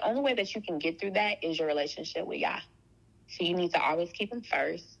 And the only way that you can get through that is your relationship with Yah. So you need to always keep him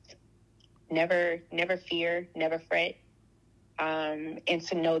first. Never fear, never fret. And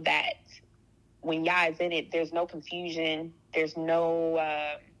to know that when Yah is in it, there's no confusion. There's no,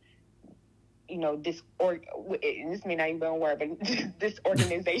 this may not even be a word, but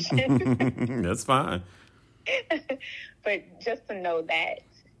disorganization. That's fine. But just to know that,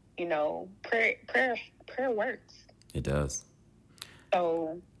 prayer works. It does.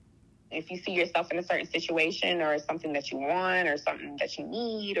 So if you see yourself in a certain situation or something that you want or something that you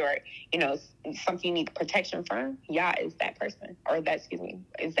need or, something you need protection from, Yah is that person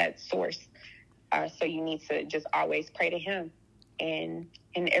is that source. So you need to just always pray to him and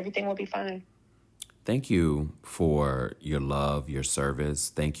everything will be fine. Thank you for your love, your service.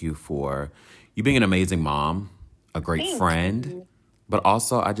 Thank you for you being an amazing mom, a great friend. But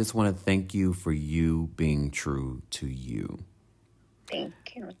also, I just want to thank you for you being true to you. Thank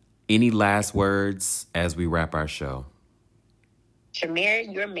you. Any last words as we wrap our show?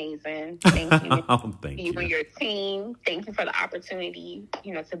 Shamir, you're amazing. Thank you. Thank you. You and your team. Thank you for the opportunity,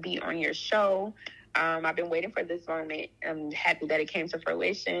 to be on your show. I've been waiting for this moment. I'm happy that it came to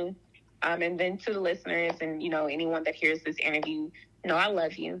fruition. And then to the listeners and, anyone that hears this interview, I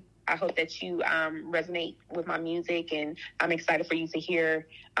love you. I hope that you resonate with my music, and I'm excited for you to hear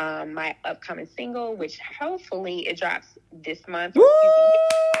my upcoming single, which hopefully it drops this month.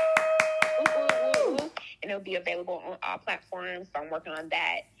 And it'll be available on all platforms. So I'm working on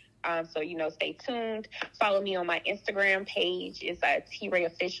that. So, stay tuned. Follow me on my Instagram page. It's TE-RAYE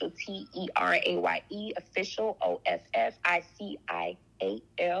Official, TERAYE Official, OFFICIAL.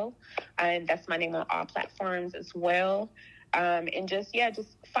 And that's my name on all platforms as well. And just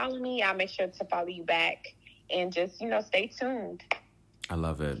follow me. I'll make sure to follow you back. And just, stay tuned. I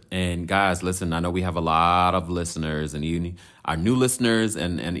love it. And guys, listen, I know we have a lot of listeners, and even our new listeners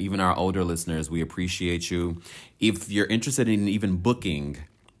and even our older listeners. We appreciate you. If you're interested in even booking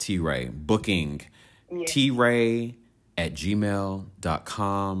TE-RAYE, TE-RAYE at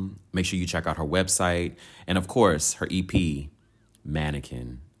gmail.com. Make sure you check out her website. And of course, her EP,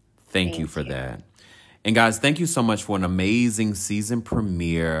 Mannequin. Thank you for that. And guys, thank you so much for an amazing season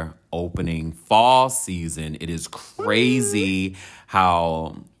premiere opening fall season. It is crazy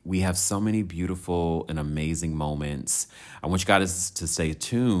how we have so many beautiful and amazing moments. I want you guys to stay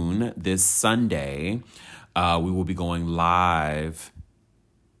tuned. This Sunday, we will be going live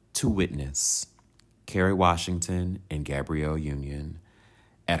to witness Kerry Washington and Gabrielle Union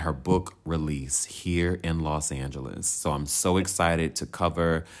at her book release here in Los Angeles. So I'm so excited to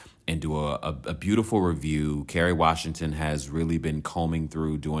cover and do a beautiful review. Kerry Washington has really been combing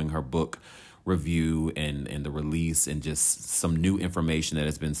through doing her book review and the release and just some new information that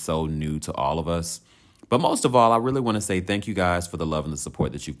has been so new to all of us. But most of all, I really want to say thank you guys for the love and the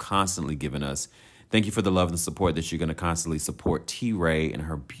support that you've constantly given us. Thank you for the love and the support that you're going to constantly support TE-RAYE and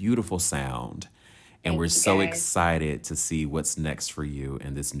her beautiful sound. And we're so excited to see what's next for you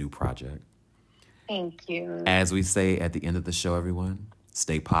in this new project. Thank you. As we say at the end of the show, everyone,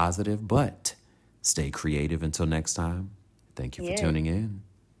 stay positive, but stay creative until next time. Thank you for tuning in.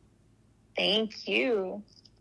 Thank you.